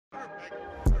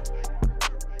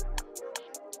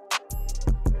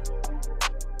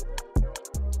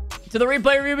To the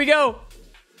replay review we go.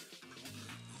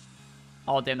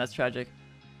 Oh, damn, that's tragic.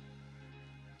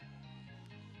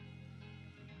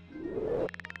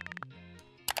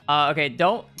 Okay,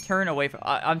 don't turn away from...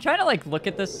 I'm trying to, like, look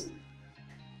at this.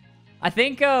 I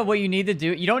think what you need to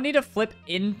do... You don't need to flip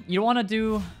in... You don't want to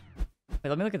do... Wait,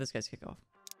 let me look at this guy's kickoff.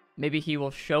 Maybe he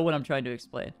will show what I'm trying to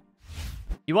explain.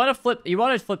 You want to flip... You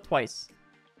want to flip twice.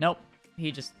 Nope.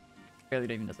 He just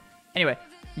barely even does it. Anyway,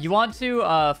 you want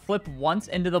to flip once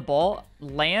into the ball,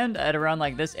 land at around,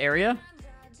 like, this area.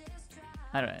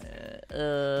 I don't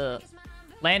know.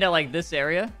 Land at, like, this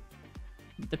area.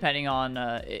 Depending on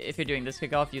if you're doing this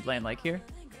kickoff, you'd land, like, here.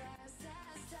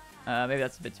 Maybe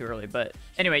that's a bit too early, but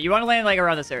anyway, you want to land, like,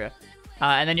 around this area.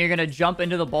 And then you're going to jump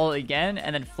into the ball again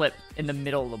and then flip in the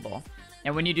middle of the ball.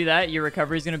 And when you do that, your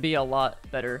recovery is going to be a lot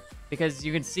better. Because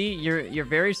you can see you're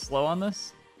very slow on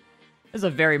this. This is a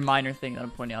very minor thing that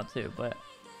I'm pointing out too, but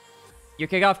your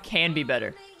kickoff can be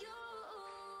better.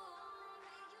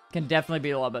 Can definitely be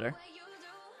a lot better.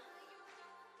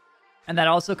 And that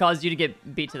also caused you to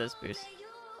get beat to this boost.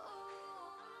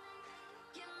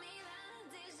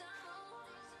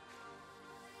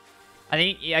 I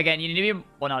think, again, you need to be...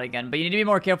 Well, not again, but you need to be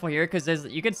more careful here because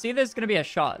you can see there's going to be a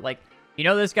shot. Like, you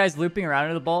know this guy's looping around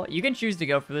into the ball. You can choose to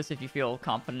go for this if you feel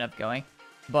confident enough going.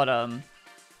 But,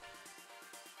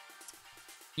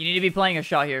 you need to be playing a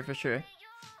shot here for sure.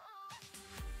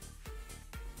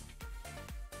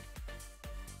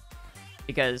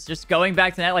 Because just going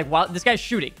back to that, like, wow, this guy's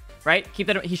shooting, right? Keep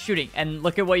that, he's shooting, and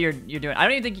look at what you're doing. I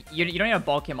don't even think, you don't even have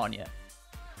ball cam on yet.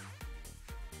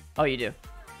 Oh, you do.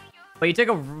 But you took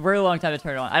a really long time to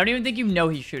turn it on. I don't even think you know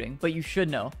he's shooting, but you should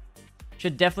know.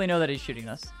 Should definitely know that he's shooting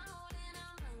this.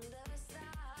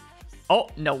 Oh,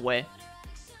 no way.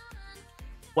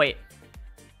 Wait.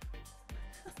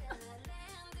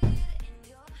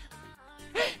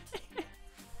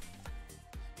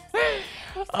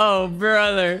 Oh,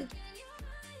 brother.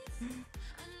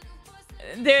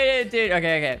 Dude.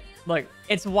 Okay. Look,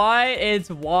 it's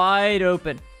wide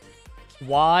open.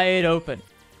 Wide open.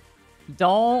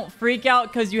 Don't freak out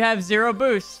because you have 0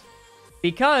 boost.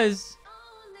 Because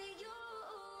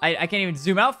I can't even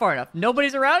zoom out far enough.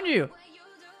 Nobody's around you.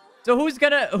 So who is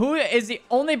the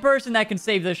only person that can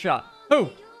save this shot? Who?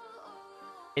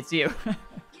 It's you.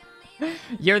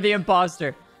 You're the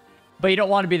imposter. But you don't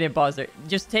want to be the imposter.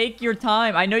 Just take your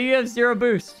time. I know you have 0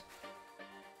 boost.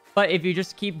 But if you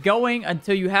just keep going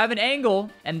until you have an angle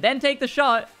and then take the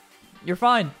shot, you're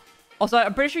fine. Also,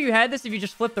 I'm pretty sure you had this if you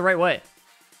just flipped the right way.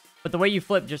 But the way you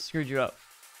flipped just screwed you up.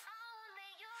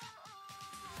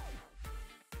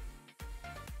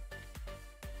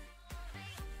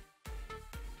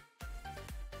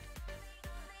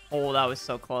 Oh, that was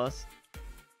so close.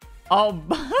 Oh,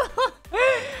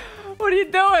 what are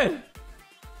you doing?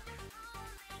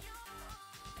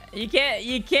 You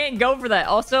can't go for that.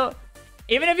 Also,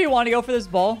 even if you want to go for this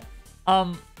ball,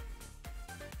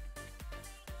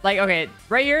 like, okay,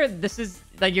 right here, this is,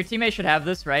 like, your teammate should have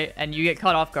this, right? And you get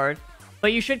caught off guard.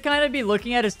 But you should kind of be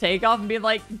looking at his takeoff and be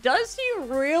like, does he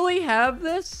really have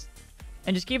this?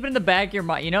 And just keep it in the back of your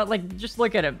mind, you know? Like, just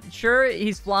look at him. Sure,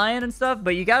 he's flying and stuff,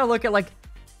 but you gotta look at, like,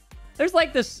 there's,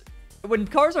 like, this... When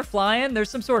cars are flying, there's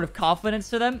some sort of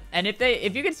confidence to them. And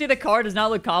if you can see the car does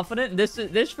not look confident,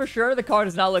 this for sure, the car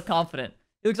does not look confident.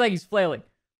 It looks like he's flailing.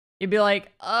 You'd be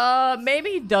like,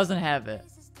 maybe he doesn't have it.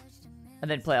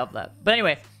 And then play off that. But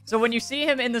anyway, so when you see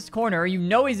him in this corner, you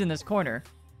know he's in this corner.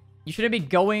 You shouldn't be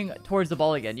going towards the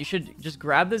ball again. You should just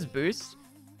grab this boost,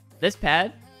 this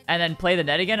pad, and then play the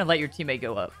net again and let your teammate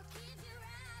go up.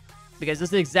 Because this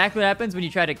is exactly what happens when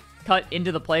you try to cut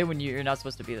into the play when you're not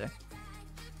supposed to be there.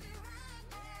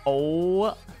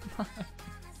 Oh.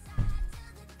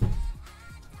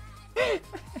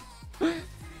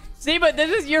 See, but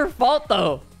this is your fault,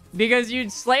 though. Because you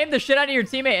slammed the shit out of your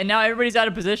teammate, and now everybody's out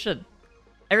of position.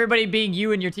 Everybody being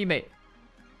you and your teammate.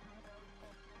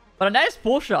 But a nice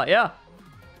pull shot, yeah.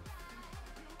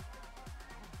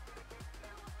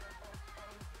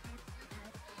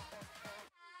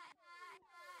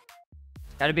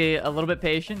 Gotta be a little bit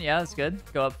patient. Yeah, that's good.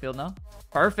 Go upfield now.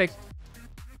 Perfect.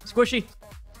 Squishy.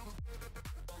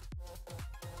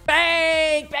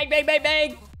 Bang! Bang, bang, bang,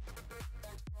 bang!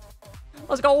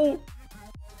 Let's go!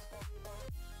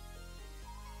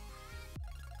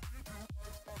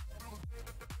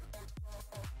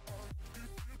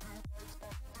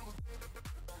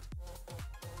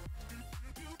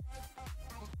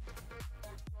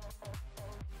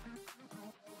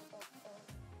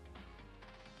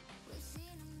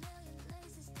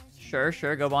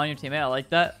 Sure. Go on your teammate. I like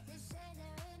that.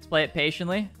 Let's play it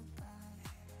patiently.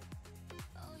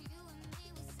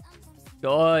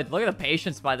 Good. Look at the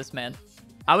patience by this man.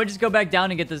 I would just go back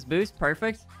down and get this boost.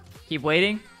 Perfect. Keep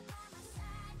waiting.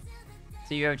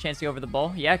 So you have a chance to go over the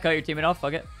ball. Yeah, cut your teammate off.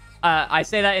 Fuck it. I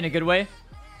say that in a good way.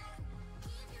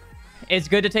 It's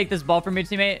good to take this ball from your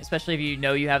teammate, especially if you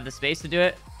know you have the space to do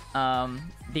it.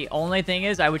 The only thing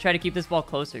is, I would try to keep this ball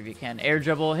closer if you can. Air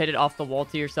dribble, hit it off the wall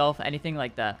to yourself, anything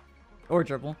like that. Or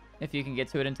dribble, if you can get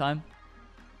to it in time.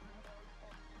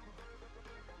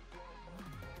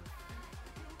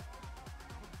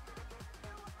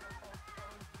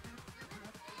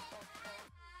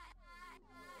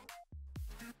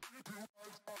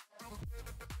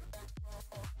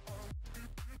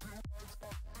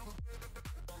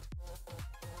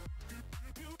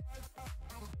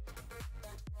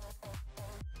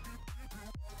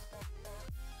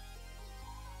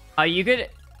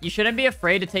 You shouldn't be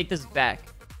afraid to take this back.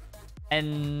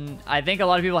 And I think a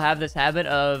lot of people have this habit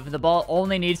of the ball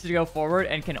only needs to go forward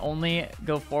and can only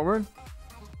go forward.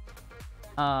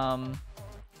 So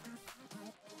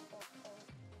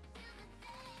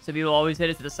people always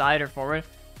hit it to the side or forward.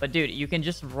 But dude, you can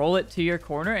just roll it to your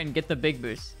corner and get the big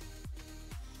boost.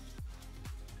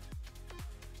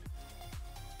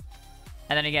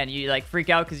 And then again, you like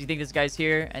freak out because you think this guy's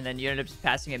here, and then you end up just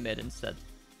passing it mid instead.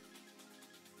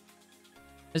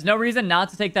 There's no reason not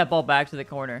to take that ball back to the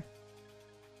corner.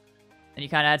 And you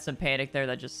kind of had some panic there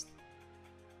that just...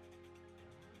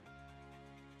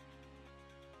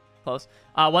 Close.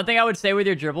 One thing I would say with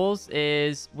your dribbles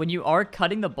is when you are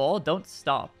cutting the ball, don't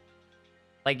stop.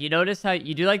 Like, you notice how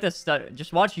you do like this stuff.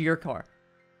 Just watch your car.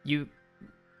 You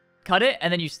cut it,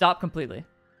 and then you stop completely.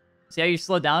 See how you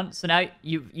slow down? So now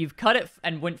you've cut it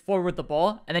and went forward with the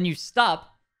ball, and then you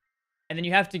stop, and then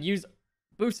you have to use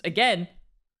boost again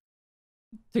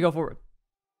to go forward.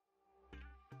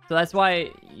 So that's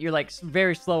why you're like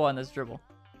very slow on this dribble.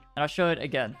 And I'll show it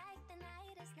again.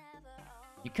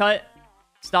 You cut,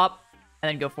 stop, and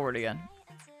then go forward again.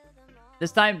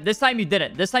 This time you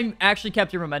didn't. This time you actually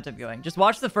kept your momentum going. Just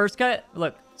watch the first cut.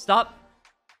 Look, stop.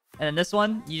 And then this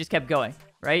one, you just kept going,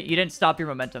 right? You didn't stop your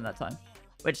momentum that time.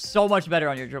 Which is so much better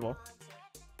on your dribble.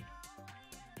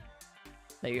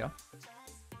 There you go.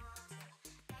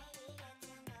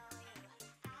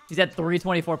 He's at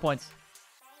 324 points.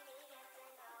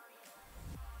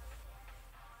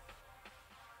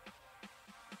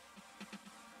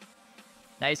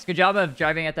 Nice. Good job of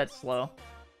driving at that slow.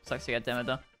 Sucks to get damage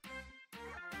though.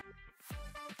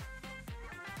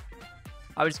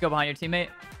 I would just go behind your teammate.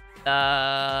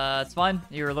 It's fine.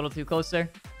 You were a little too close there.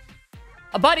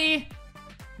 Buddy!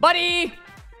 Buddy!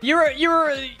 You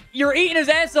were eating his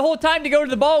ass the whole time to go to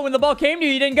the ball. When the ball came to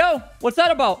you, you didn't go. What's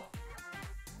that about?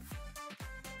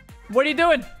 What are you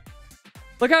doing?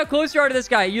 Look how close you are to this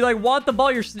guy. You like want the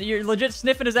ball. You're legit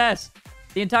sniffing his ass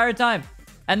the entire time.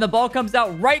 And the ball comes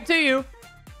out right to you.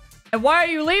 And why are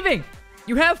you leaving?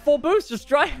 You have full boost. Just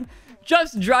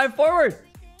drive forward.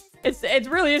 It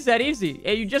really is that easy.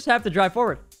 You just have to drive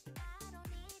forward.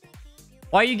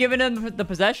 Why are you giving him the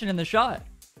possession in the shot?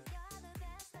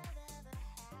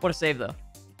 What a save though.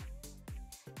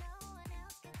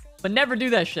 But never do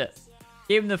that shit.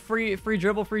 Gave him the free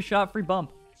dribble, free shot, free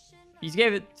bump. He just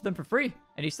gave it to them for free,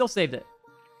 and he still saved it.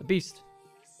 A beast.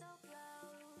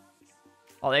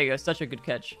 Oh, there you go. Such a good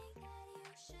catch.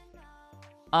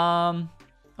 Oh,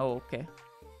 okay.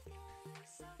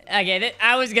 I get it.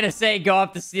 I was gonna say go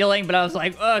up the ceiling, but I was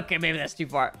like, okay, maybe that's too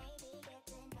far.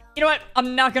 You know what?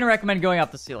 I'm not gonna recommend going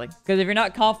up the ceiling, because if you're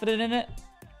not confident in it,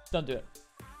 don't do it.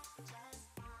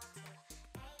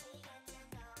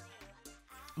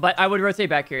 But I would rotate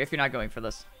back here if you're not going for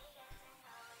this.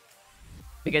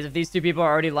 Because if these two people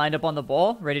are already lined up on the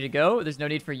ball, ready to go, there's no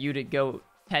need for you to go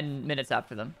 10 minutes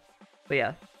after them. But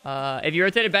yeah, if you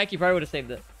rotated back, you probably would have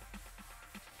saved it.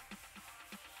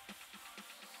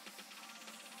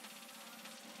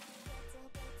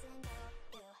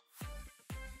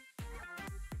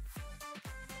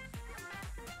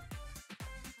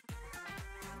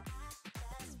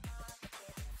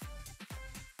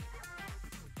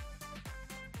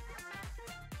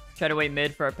 Try to wait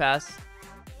mid for a pass.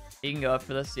 You can go up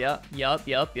for this. Yup.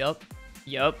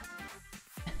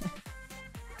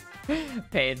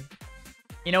 Pain.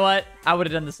 You know what? I would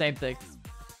have done the same thing.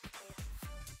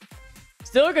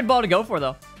 Still a good ball to go for,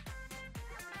 though.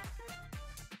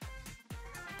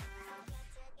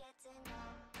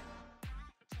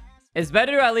 It's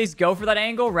better to at least go for that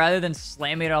angle rather than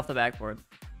slamming it off the backboard.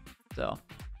 So.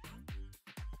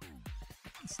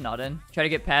 It's not in. Try to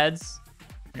get pads.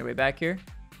 On your way back here.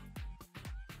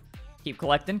 Keep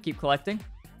collecting. Keep collecting.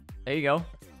 There you go.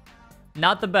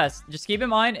 Not the best. Just keep in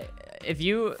mind, if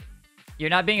you're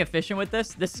not being efficient with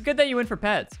this, this is good that you went for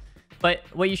pads. But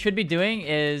what you should be doing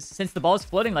is, since the ball's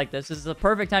floating like this is a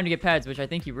perfect time to get pads, which I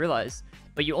think you realize.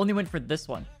 But you only went for this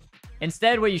one.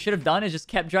 Instead, what you should have done is just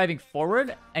kept driving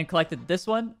forward and collected this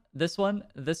one, this one,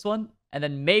 this one, and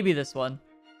then maybe this one.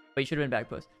 But you should have been back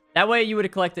post. That way you would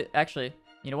have collected... Actually,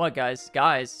 you know what, guys?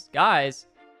 Guys.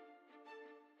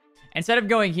 Instead of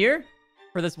going here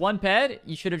for this one pad,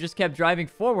 you should have just kept driving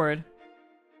forward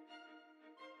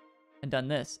and done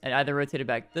this. And either rotated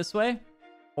back this way,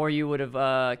 or you would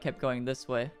have kept going this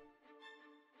way.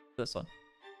 This one.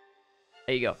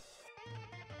 There you go.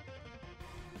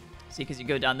 See, because you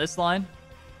go down this line,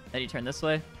 then you turn this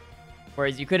way.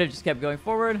 Whereas you could have just kept going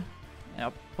forward. And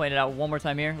I'll point it out one more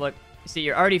time here. Look, you see,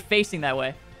 you're already facing that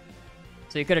way.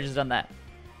 So you could have just done that.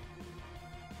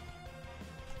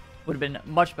 Would have been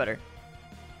much better.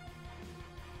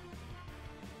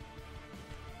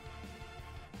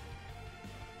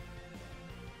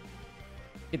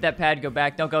 Get that pad, go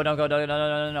back. Don't go.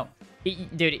 No.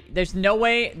 Dude, there's no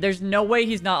way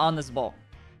he's not on this ball.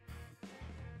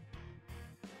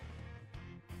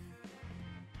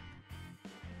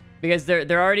 Because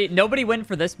they're already... Nobody went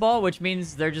for this ball, which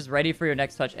means they're just ready for your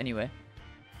next touch anyway.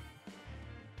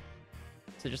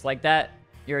 So just like that,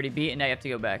 you're already beat, and now you have to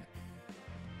go back.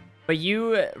 But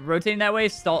you rotating that way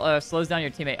slows down your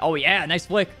teammate. Oh, yeah, nice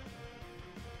flick.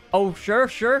 Oh,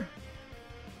 sure.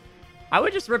 I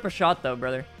would just rip a shot, though,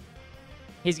 brother.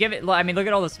 He's giving... I mean, look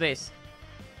at all the space.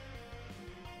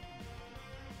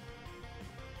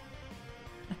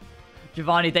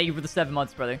 Giovanni, thank you for the 7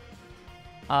 months, brother.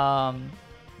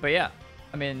 But yeah,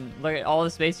 I mean, look at all the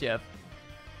space you have.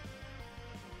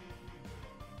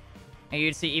 And you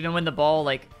can see, even when the ball,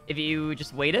 like, if you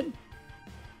just waited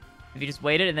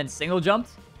and then single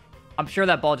jumped, I'm sure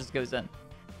that ball just goes in.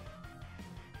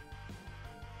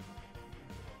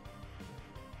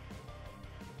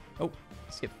 Oh,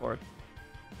 skip forward.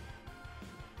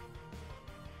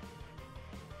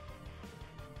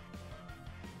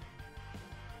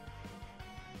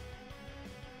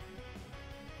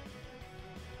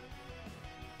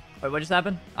 Wait, what just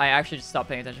happened? I actually just stopped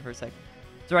paying attention for a sec.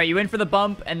 It's alright, you went for the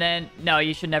bump, and then... No,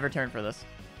 you should never turn for this.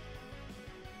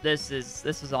 This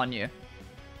is on you.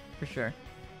 For sure.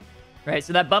 Right,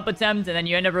 so that bump attempt, and then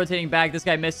you end up rotating back. This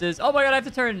guy misses. Oh my god, I have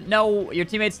to turn. No, your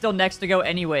teammate's still next to go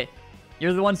anyway.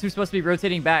 You're the ones who's supposed to be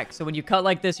rotating back. So when you cut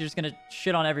like this, you're just gonna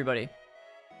shit on everybody.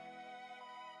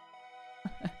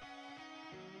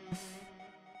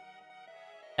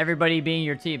 Everybody being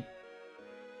your team.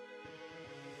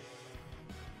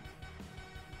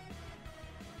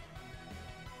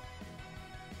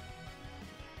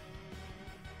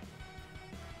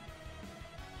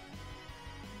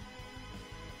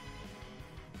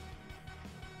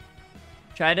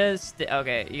 Try to stay...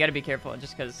 Okay, you gotta be careful,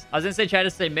 just because... I was gonna say try to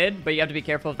stay mid, but you have to be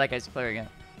careful if that guy's clearing it.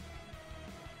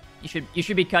 You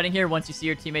should be cutting here once you see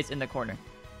your teammates in the corner.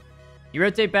 You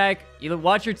rotate back, you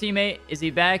watch your teammate. Is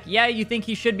he back? Yeah, you think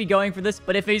he should be going for this,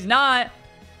 but if he's not,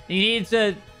 you need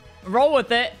to roll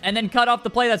with it and then cut off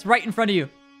the play that's right in front of you.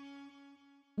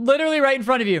 Literally right in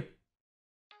front of you.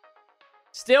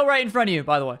 Still right in front of you,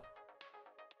 by the way.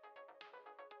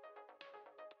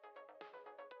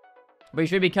 But you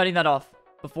should be cutting that off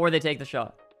before they take the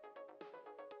shot.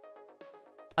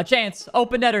 A chance.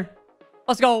 Open netter.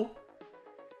 Let's go.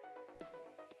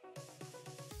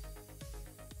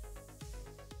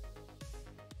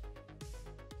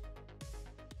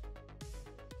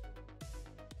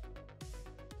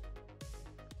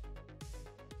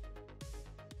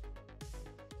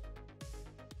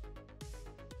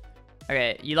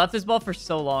 Okay, you left this ball for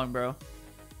so long, bro.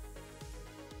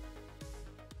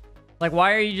 Like,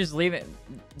 why are you just leaving?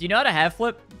 Do you know how to half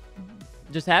flip?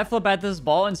 Just half flip at this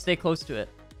ball and stay close to it.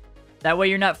 That way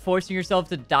you're not forcing yourself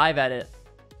to dive at it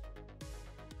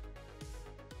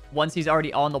once he's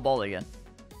already on the ball again.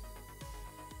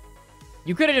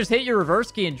 You could have just hit your reverse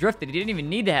key and drifted. You didn't even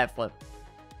need to half flip.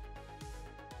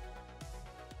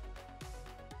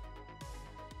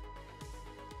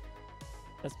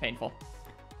 That's painful.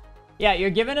 Yeah, you're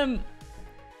giving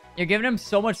him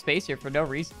so much space here for no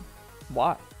reason.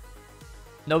 Why?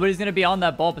 Nobody's going to be on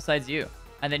that ball besides you.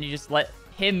 And then you just let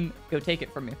him go take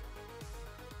it from you.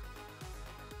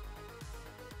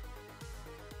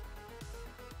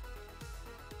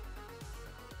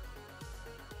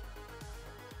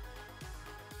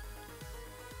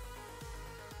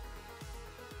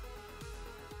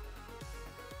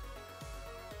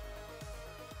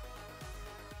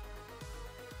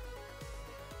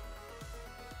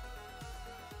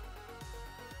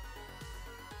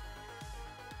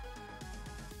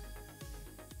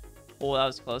 Oh, that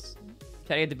was close.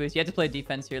 Try to get the boost. You have to play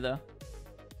defense here, though.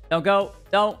 Don't go.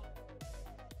 Don't.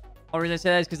 Only reason I say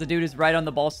that is because the dude is right on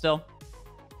the ball still.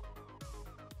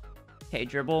 Okay,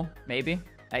 dribble. Maybe.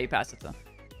 Ah, you passed it, though.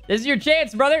 This is your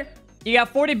chance, brother. You got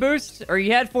 40 boosts, or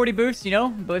you had 40 boosts, you know?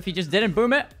 But if you just didn't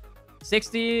boom it,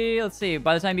 60, let's see.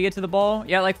 By the time you get to the ball,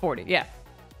 yeah, like 40. Yeah.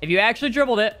 If you actually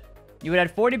dribbled it, you would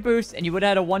have 40 boosts, and you would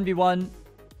have had a 1v1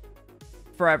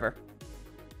 forever.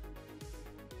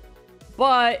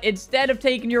 But instead of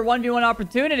taking your 1v1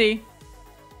 opportunity,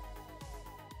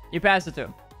 you pass it to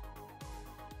him.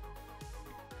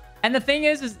 And the thing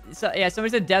is so, yeah,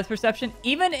 somebody said depth perception.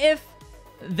 Even if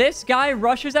this guy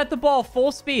rushes at the ball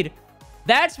full speed,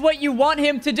 that's what you want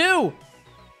him to do.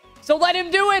 So let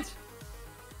him do it.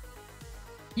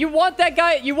 You want that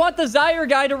guy, you want the Zaire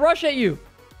guy to rush at you.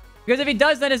 Because if he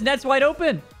does, then his net's wide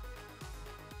open.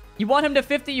 You want him to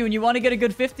 50 you, and you want to get a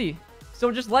good 50.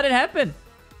 So just let it happen.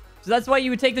 So that's why you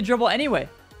would take the dribble anyway.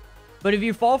 But if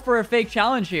you fall for a fake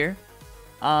challenge here,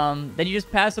 then you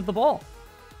just pass up the ball.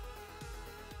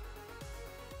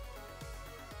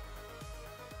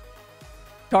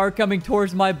 Car coming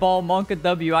towards my ball, Monka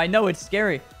W. I know, it's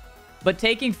scary. But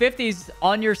taking 50s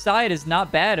on your side is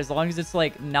not bad as long as it's,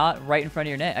 like, not right in front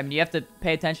of your net. I mean, you have to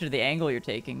pay attention to the angle you're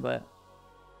taking, but...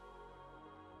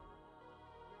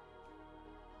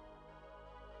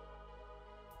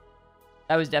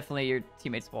 That was definitely your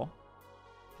teammate's ball,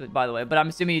 by the way. But I'm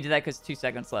assuming you did that because 2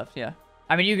 seconds left, yeah.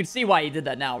 I mean, you can see why you did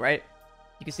that now, right?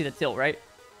 You can see the tilt, right?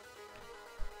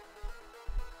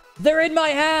 They're in my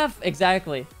half!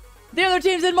 Exactly. The other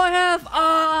team's in my half!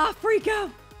 Ah, freak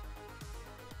out!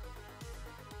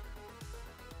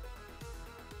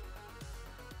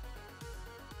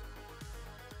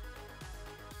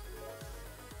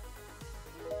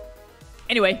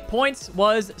 Anyway, points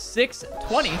was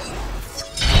 620.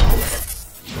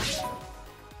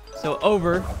 So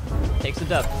over takes a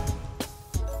dub.